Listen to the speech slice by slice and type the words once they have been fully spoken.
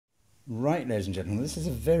Right, ladies and gentlemen, this is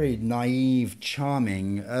a very naive,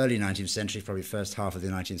 charming early 19th century, probably first half of the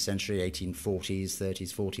 19th century, 1840s,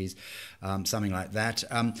 30s, 40s, something like that.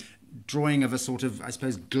 Drawing of a sort of, I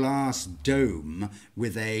suppose, glass dome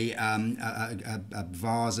with a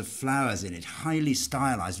vase of flowers in it, highly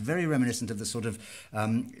stylized, very reminiscent of the sort of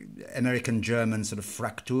American-German sort of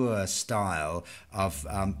Fraktur style of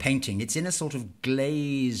painting. It's in a sort of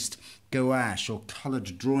glazed gouache or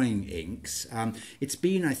coloured drawing inks. It's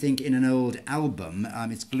been, I think, in an old album.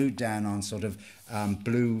 It's glued down on sort of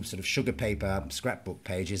blue sort of sugar paper scrapbook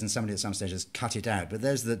pages, and somebody at some stage has cut it out. But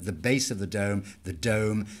there's the base of the dome,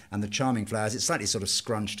 and the charming flowers. It's slightly sort of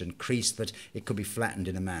scrunched and creased, but it could be flattened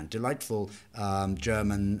in a man. Delightful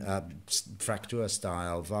German Fraktur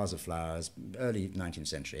style vase of flowers, early 19th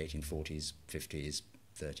century, 1840s, 50s,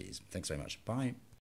 30s. Thanks very much. Bye.